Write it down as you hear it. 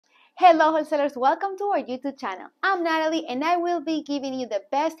Hello wholesalers, welcome to our YouTube channel. I'm Natalie and I will be giving you the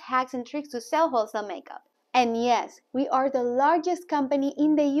best hacks and tricks to sell wholesale makeup. And yes, we are the largest company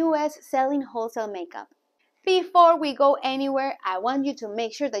in the US selling wholesale makeup. Before we go anywhere, I want you to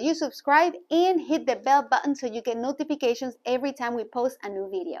make sure that you subscribe and hit the bell button so you get notifications every time we post a new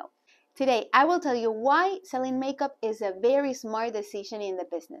video. Today, I will tell you why selling makeup is a very smart decision in the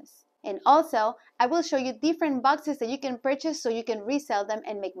business. And also, I will show you different boxes that you can purchase so you can resell them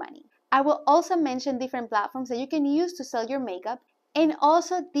and make money. I will also mention different platforms that you can use to sell your makeup and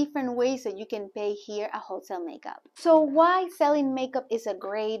also different ways that you can pay here at Wholesale Makeup. So why selling makeup is a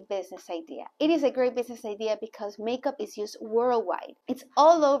great business idea? It is a great business idea because makeup is used worldwide. It's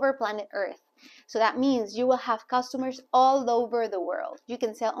all over planet Earth. So that means you will have customers all over the world. You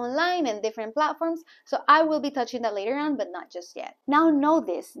can sell online and different platforms. So I will be touching that later on, but not just yet. Now know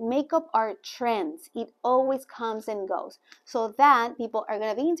this, makeup are trends. It always comes and goes. So that people are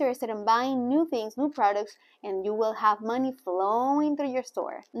going to be interested in buying new things, new products, and you will have money flowing through your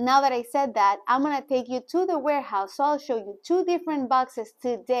store. Now that I said that, I'm going to take you to the warehouse. So I'll show you two different boxes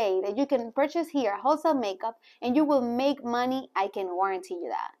today that you can purchase here at Wholesale Makeup and you will make money. I can warranty you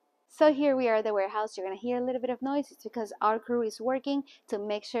that. So here we are at the warehouse. You're going to hear a little bit of noise. It's because our crew is working to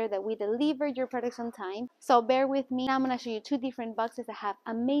make sure that we deliver your products on time. So bear with me. I'm going to show you two different boxes that have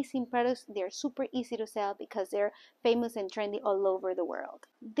amazing products. They're super easy to sell because they're famous and trendy all over the world.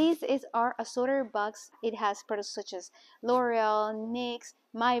 This is our assorted box. It has products such as L'Oreal, NYX,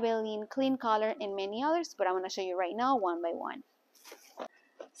 Maybelline, KLEANCOLOR, and many others. But I'm going to show you right now one by one.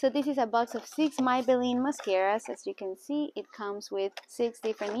 So this is a box of 6 Maybelline mascaras. As you can see, it comes with 6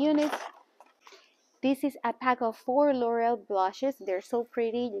 different units. This is a pack of 4 L'Oreal blushes. They're so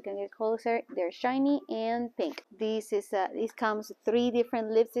pretty. You can get closer. They're shiny and pink. This comes with 3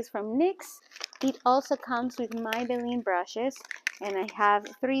 different lipsticks from NYX. It also comes with Maybelline brushes, and I have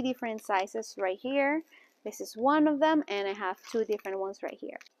 3 different sizes right here. This is one of them, and I have 2 different ones right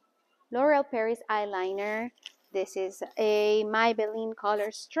here. L'Oreal Paris eyeliner. This is a Maybelline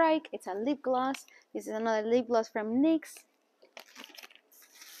Color Strike. It's a lip gloss. This is another lip gloss from NYX.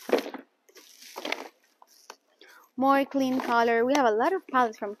 More KLEANCOLOR. We have a lot of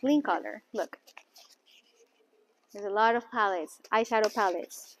palettes from KLEANCOLOR. Look. There's a lot of palettes. Eyeshadow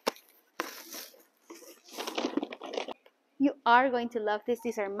palettes. You are going to love this.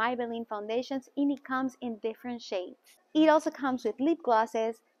 These are Maybelline foundations and it comes in different shades. It also comes with lip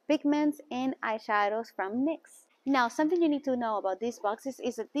glosses, pigments, and eyeshadows from NYX. Now, something you need to know about these boxes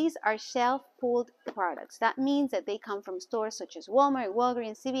is that these are shelf-pulled products. That means that they come from stores such as Walmart,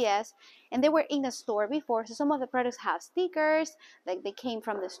 Walgreens, CVS, and they were in the store before. So some of the products have stickers, like they came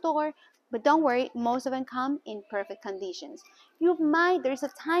from the store. But don't worry, most of them come in perfect conditions. There's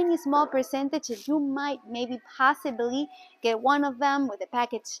a tiny small percentage that you might maybe possibly get one of them with the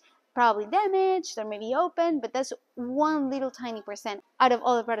package probably damaged or maybe open, but that's one little tiny percent out of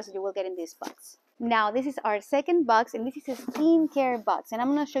all the products that you will get in this box. Now, this is our second box, and this is a skincare box. And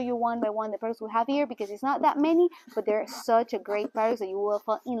I'm going to show you one by one the products we have here because it's not that many, but they're such a great products that you will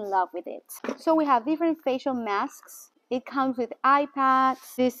fall in love with it. So we have different facial masks. It comes with eye pads.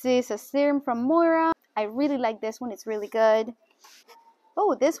 This is a serum from Moira. I really like this one. It's really good.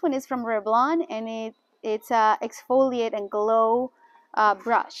 Oh, this one is from Revlon, and it's a exfoliate and glow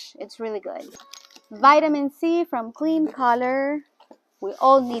brush. It's really good. Vitamin C from KLEANCOLOR. We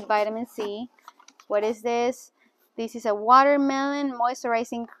all need vitamin C. What is this? This is a watermelon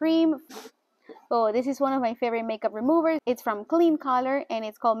moisturizing cream. Oh, this is one of my favorite makeup removers. It's from KLEANCOLOR and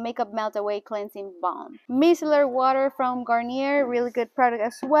it's called Makeup Melt Away Cleansing Balm. Micellar water from Garnier, really good product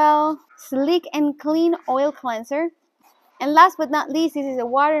as well. Sleek and Clean Oil Cleanser. And last but not least, this is a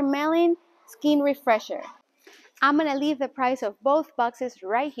watermelon skin refresher. I'm going to leave the price of both boxes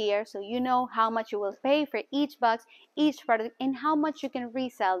right here so you know how much you will pay for each box, each product, and how much you can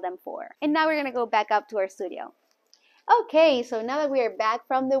resell them for. And now we're going to go back up to our studio. Okay, so now that we are back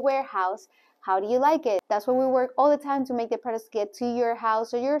from the warehouse, how do you like it? That's where we work all the time to make the products get to your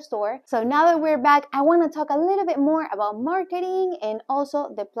house or your store. So now that we're back, I want to talk a little bit more about marketing and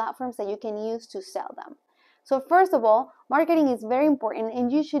also the platforms that you can use to sell them. So first of all, marketing is very important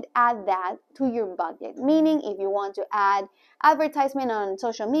and you should add that to your budget. Meaning if you want to add advertisement on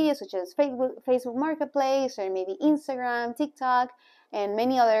social media such as Facebook Marketplace or maybe Instagram, TikTok, and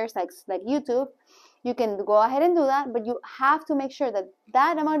many others like YouTube, you can go ahead and do that, but you have to make sure that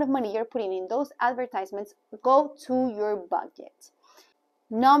that amount of money you're putting in those advertisements go to your budget.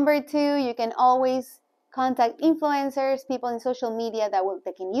 Number 2, you can always contact influencers, people in social media that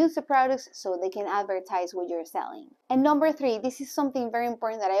can use the products so they can advertise what you're selling. And number 3, this is something very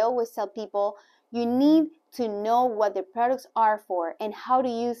important that I always tell people. You need to know what the products are for and how to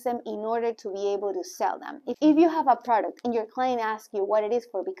use them in order to be able to sell them. If you have a product and your client asks you what it is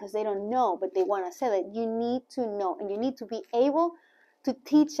for because they don't know but they want to sell it, you need to know and you need to be able to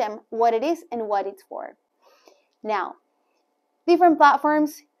teach them what it is and what it's for. Now, different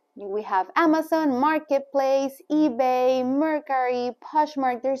platforms. We have Amazon, Marketplace, eBay, Mercari,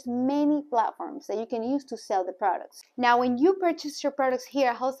 Poshmark. There's many platforms that you can use to sell the products. Now, when you purchase your products here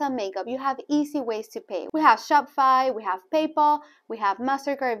at Wholesale Makeup, you have easy ways to pay. We have Shopify, we have PayPal, we have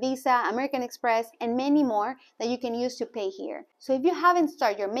MasterCard, Visa, American Express, and many more that you can use to pay here. So if you haven't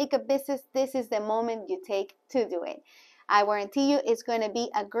started your makeup business, this is the moment you take to do it. I guarantee you it's going to be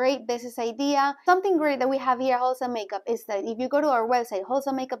a great business idea. Something great that we have here at Wholesale Makeup is that if you go to our website,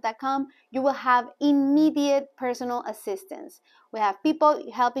 wholesalemakeup.com, you will have immediate personal assistance. We have people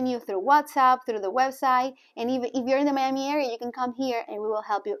helping you through WhatsApp, through the website, and even if you're in the Miami area, you can come here and we will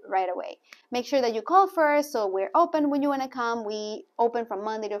help you right away. Make sure that you call first so we're open when you want to come. We open from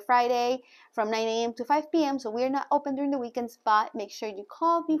Monday to Friday from 9 a.m. to 5 p.m. So we're not open during the weekends, but make sure you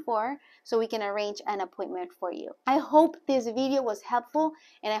call before so we can arrange an appointment for you. I hope this video was helpful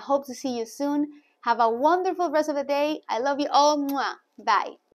and I hope to see you soon. Have a wonderful rest of the day. I love you all. Mwah. Bye.